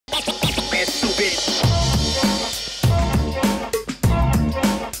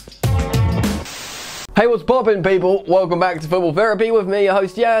Hey, what's poppin', people? Welcome back to Football Therapy with me, your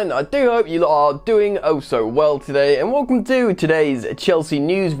host Yan. I do hope you lot are doing oh so well today, and welcome to today's Chelsea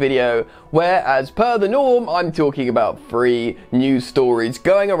news video, where, as per the norm, I'm talking about 3 news stories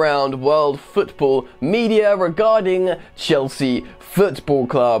going around world football media regarding Chelsea Football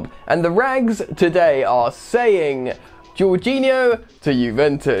Club. And the rags today are saying Jorginho to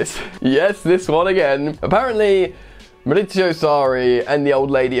Juventus. Yes, this one again. Apparently, Maurizio and the old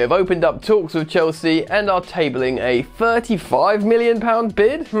lady have opened up talks with Chelsea and are tabling a £35 million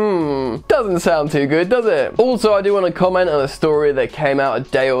bid? Doesn't sound too good, does it? Also, I do want to comment on a story that came out a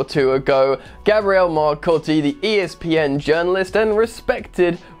day or two ago. Gabriele Marcotti, the ESPN journalist and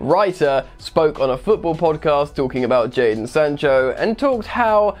respected writer, spoke on a football podcast talking about Jadon Sancho and talked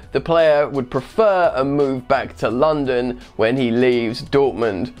how the player would prefer a move back to London when he leaves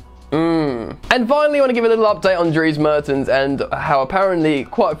Dortmund. And finally, I want to give a little update on Dries Mertens and how apparently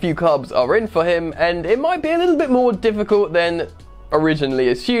quite a few clubs are in for him, and it might be a little bit more difficult than originally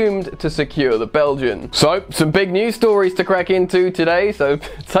assumed to secure the Belgian. So, some big news stories to crack into today, so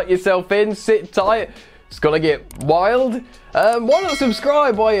tuck yourself in, sit tight, it's gonna get wild. Why not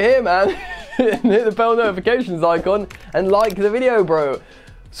subscribe while you're here, man? And hit the bell notifications icon and like the video, bro.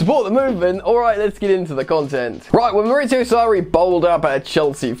 Support the movement. Alright, let's get into the content. Right, when Maurizio bowled up at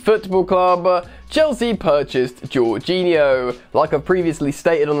Chelsea Football Club, Chelsea purchased Jorginho. Like I've previously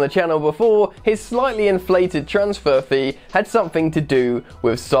stated on the channel before, his slightly inflated transfer fee had something to do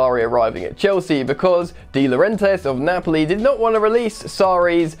with Sarri arriving at Chelsea, because De Laurentiis of Napoli did not want to release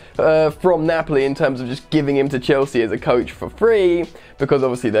Sarri's from Napoli in terms of just giving him to Chelsea as a coach for free, because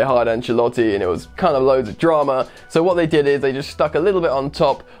obviously they hired Ancelotti and it was kind of loads of drama. So what they did is they just stuck a little bit on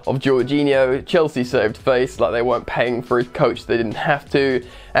top of Jorginho. Chelsea saved face, like they weren't paying for a coach they didn't have to,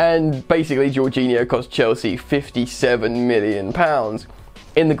 and basically Jorginho cost Chelsea £57 million.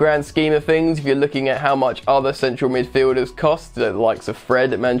 In the grand scheme of things, if you're looking at how much other central midfielders cost, the likes of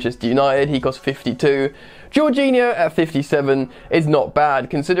Fred at Manchester United, he cost 52. Jorginho at 57 is not bad,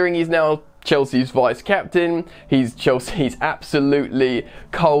 considering he's now Chelsea's vice captain. He's Chelsea's absolutely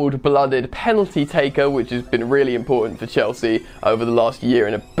cold-blooded penalty taker, which has been really important for Chelsea over the last year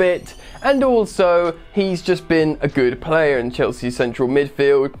and a bit. And also, he's just been a good player in Chelsea's central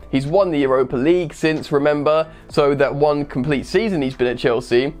midfield. He's won the Europa League since, remember? So that one complete season he's been at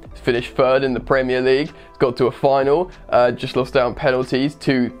Chelsea, finished 3rd in the Premier League, got to a final, just lost out on penalties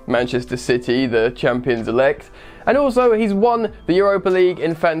to Manchester City, the champions-elect. And also, he's won the Europa League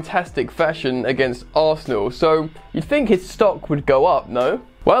in fantastic fashion against Arsenal, so you'd think his stock would go up, no?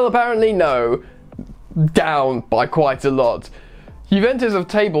 Well, apparently no. Down by quite a lot. Juventus have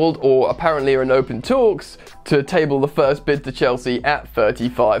tabled, or apparently are in open talks, to table the first bid to Chelsea at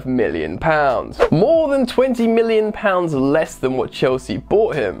 £35 million. More than £20 million less than what Chelsea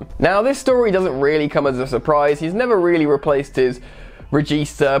bought him. Now, this story doesn't really come as a surprise. He's never really replaced his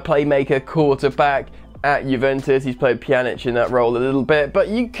regista, playmaker, quarterback at Juventus. He's played Pjanic in that role a little bit, but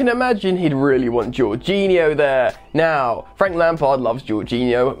you can imagine he'd really want Jorginho there. Now, Frank Lampard loves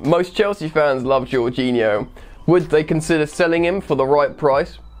Jorginho. Most Chelsea fans love Jorginho. Would they consider selling him for the right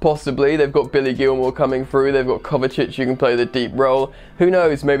price? Possibly. They've got Billy Gilmour coming through. They've got Kovacic who can play the deep role. Who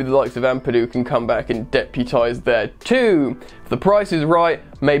knows, maybe the likes of Ampadu can come back and deputise there too. If the price is right,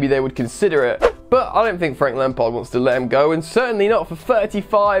 maybe they would consider it. But I don't think Frank Lampard wants to let him go, and certainly not for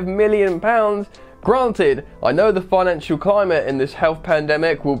 £35 million. Granted, I know the financial climate in this health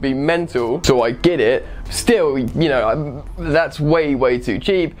pandemic will be mental, so I get it. Still, you know, that's way too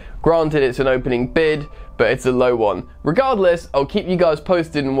cheap. Granted, it's an opening bid, but it's a low one. Regardless, I'll keep you guys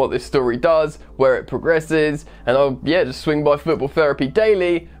posted on what this story does, where it progresses, and I'll, just swing by Football Therapy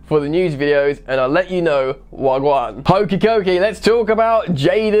daily for the news videos, and I'll let you know wagwan. Hokey cokey, let's talk about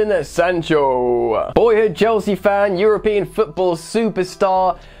Jadon Sancho. Boyhood Chelsea fan, European football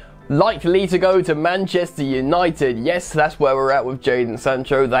superstar, likely to go to Manchester United. Yes, that's where we're at with Jadon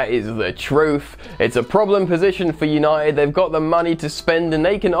Sancho. That is the truth. It's a problem position for United. They've got the money to spend and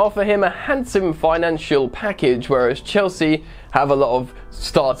they can offer him a handsome financial package, whereas Chelsea have a lot of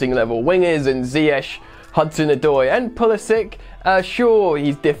starting level wingers in Ziyech, Hudson-Odoi and Pulisic. Sure,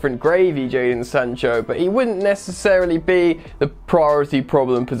 he's different gravy, Jadon Sancho, but he wouldn't necessarily be the priority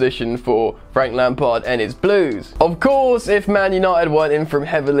problem position for Frank Lampard and his Blues. Of course, if Man United weren't in from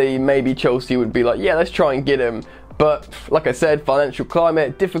heavily, maybe Chelsea would be like, yeah, let's try and get him. But, like I said, financial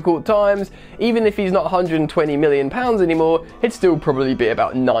climate, difficult times. Even if he's not £120 million anymore, it'd still probably be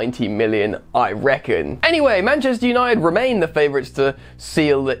about 90 million, I reckon. Anyway, Manchester United remain the favourites to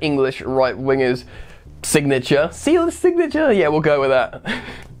seal the English right winger's signature. Seal the signature? Yeah, we'll go with that.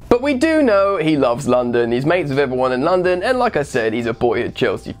 But But we do know he loves London. He's mates with everyone in London, and like I said, he's a boyhood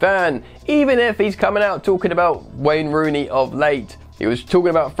Chelsea fan. Even if he's coming out talking about Wayne Rooney of late. He was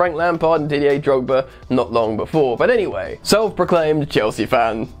talking about Frank Lampard and Didier Drogba not long before. But anyway, self-proclaimed Chelsea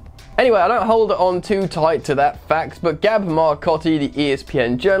fan. Anyway, I don't hold on too tight to that fact, but Gab Marcotti, the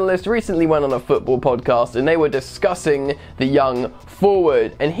ESPN journalist, recently went on a football podcast and they were discussing the young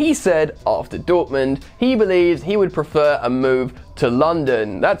forward. And he said after Dortmund, he believes he would prefer a move to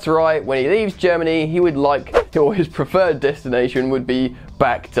London. That's right, when he leaves Germany, he would like, or his preferred destination would be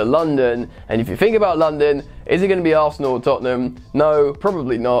back to London. And if you think about London, is it going to be Arsenal or Tottenham? No,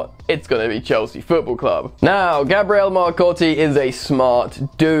 probably not. It's going to be Chelsea Football Club. Now, Gabriel Marcotti is a smart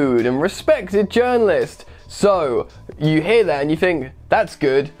dude and respected journalist. So, you hear that and you think, that's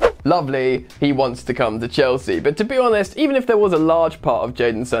good. Lovely, he wants to come to Chelsea. But to be honest, even if there was a large part of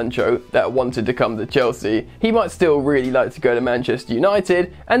Jadon Sancho that wanted to come to Chelsea, he might still really like to go to Manchester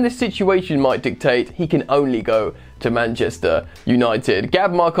United, and the situation might dictate he can only go to Manchester United.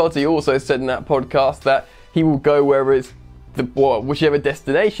 Gab Marcotti also said in that podcast that he will go whichever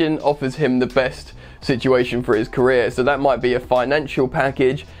destination offers him the best situation for his career. So that might be a financial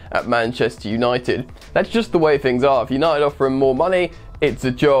package at Manchester United. That's just the way things are. If United offer him more money, it's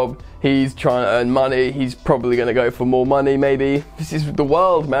a job. He's trying to earn money. He's probably going to go for more money, maybe. This is the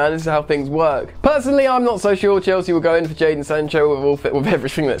world, man. This is how things work. Personally, I'm not so sure Chelsea will go in for Jadon Sancho with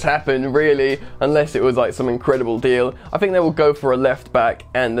everything that's happened, really, unless it was like some incredible deal. I think they will go for a left back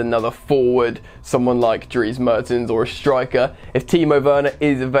and another forward, someone like Dries Mertens or a striker. If Timo Werner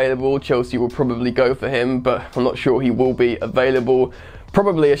is available, Chelsea will probably go for him, but I'm not sure he will be available.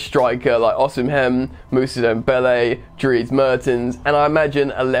 Probably a striker like Osimhen, Moussa Dembele, Dries Mertens, and I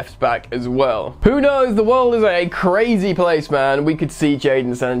imagine a left back as well. Who knows? The world is a crazy place, man. We could see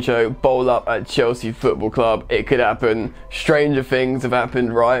Jadon Sancho bowl up at Chelsea Football Club. It could happen. Stranger things have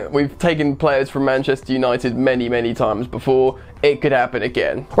happened, right? We've taken players from Manchester United many times before. It could happen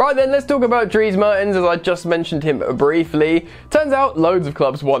again. Right then, let's talk about Dries Mertens, as I just mentioned him briefly. Turns out loads of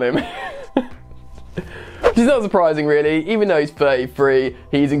clubs want him. Which is not surprising, really. Even though he's 33,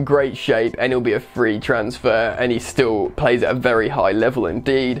 he's in great shape and he'll be a free transfer, and he still plays at a very high level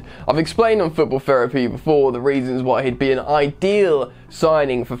indeed. I've explained on Football Therapy before the reasons why he'd be an ideal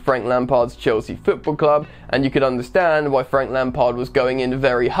signing for Frank Lampard's Chelsea Football Club, and you could understand why Frank Lampard was going in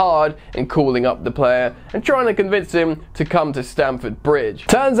very hard and calling up the player and trying to convince him to come to Stamford Bridge.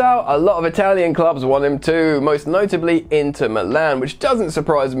 Turns out a lot of Italian clubs want him too, most notably Inter Milan, which doesn't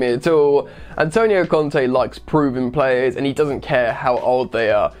surprise me at all. Antonio Conte likes proven players and he doesn't care how old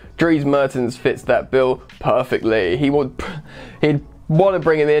they are. Dries Mertens fits that bill perfectly. He'd want to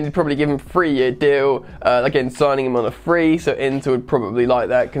bring him in, he'd probably give him a 3-year deal, again signing him on a free, so Inter would probably like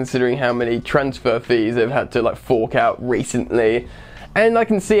that considering how many transfer fees they've had to fork out recently. And I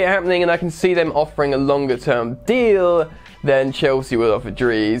can see it happening, and I can see them offering a longer term deal than Chelsea will offer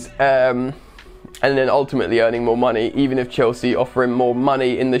Dries, and then ultimately earning more money, even if Chelsea offer him more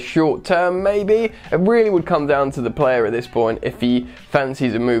money in the short term, maybe. It really would come down to the player at this point if he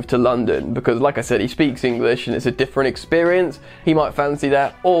fancies a move to London, because like I said, he speaks English and it's a different experience. He might fancy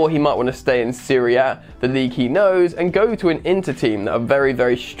that, or he might want to stay in Serie A, the league he knows, and go to an Inter team that are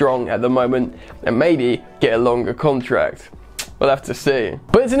very strong at the moment and maybe get a longer contract. We'll have to see.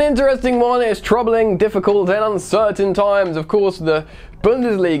 But it's an interesting one. It's troubling, difficult and uncertain times. Of course, the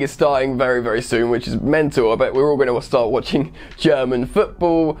Bundesliga is starting very soon, which is mental. I bet we're all going to start watching German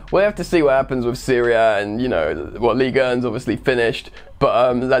football. We'll have to see what happens with Serie A, and Ligue 1's obviously finished,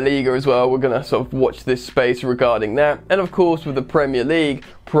 but La Liga as well. We're going to sort of watch this space regarding that. And of course, with the Premier League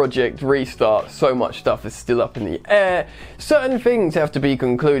project restart, so much stuff is still up in the air. Certain things have to be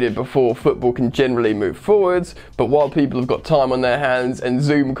concluded before football can generally move forwards, but while people have got time on their hands and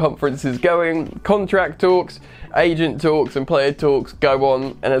Zoom conferences going, contract talks, agent talks and player talks go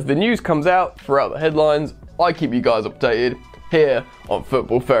on, and as the news comes out throughout the headlines, I keep you guys updated here on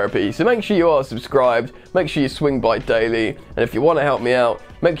Football Therapy. So make sure you are subscribed, make sure you swing by daily, and if you want to help me out,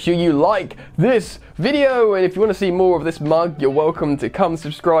 make sure you like this video, and if you want to see more of this mug, you're welcome to come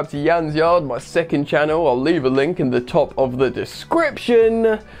subscribe to Jan's Yard, my second channel. I'll leave a link in the top of the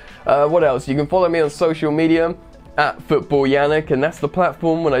description. What else? You can follow me on social media at Football Yannick, and that's the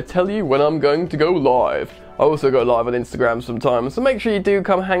platform when I tell you when I'm going to go live. I also go live on Instagram sometimes, so make sure you do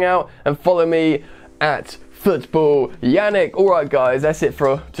come hang out and follow me at Football Yannick. Alright guys, that's it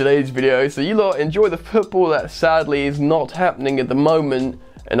for today's video. So you lot enjoy the football that sadly is not happening at the moment,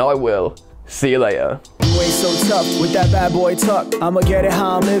 and I will see you later. You ain't so tough with that bad boy tuck. I'ma get it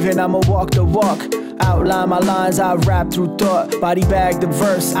how I'm living, I'ma walk the walk. Outline my lines, I rap through thought. Body bag the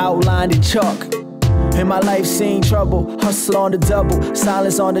verse, outlined in chalk. In my life seen trouble, hustle on the double,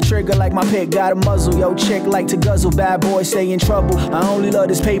 silence on the trigger like my pick got a muzzle. Yo, chick like to guzzle, bad boy stay in trouble. I only love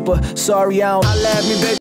this paper, sorry I don't. I laugh me, baby.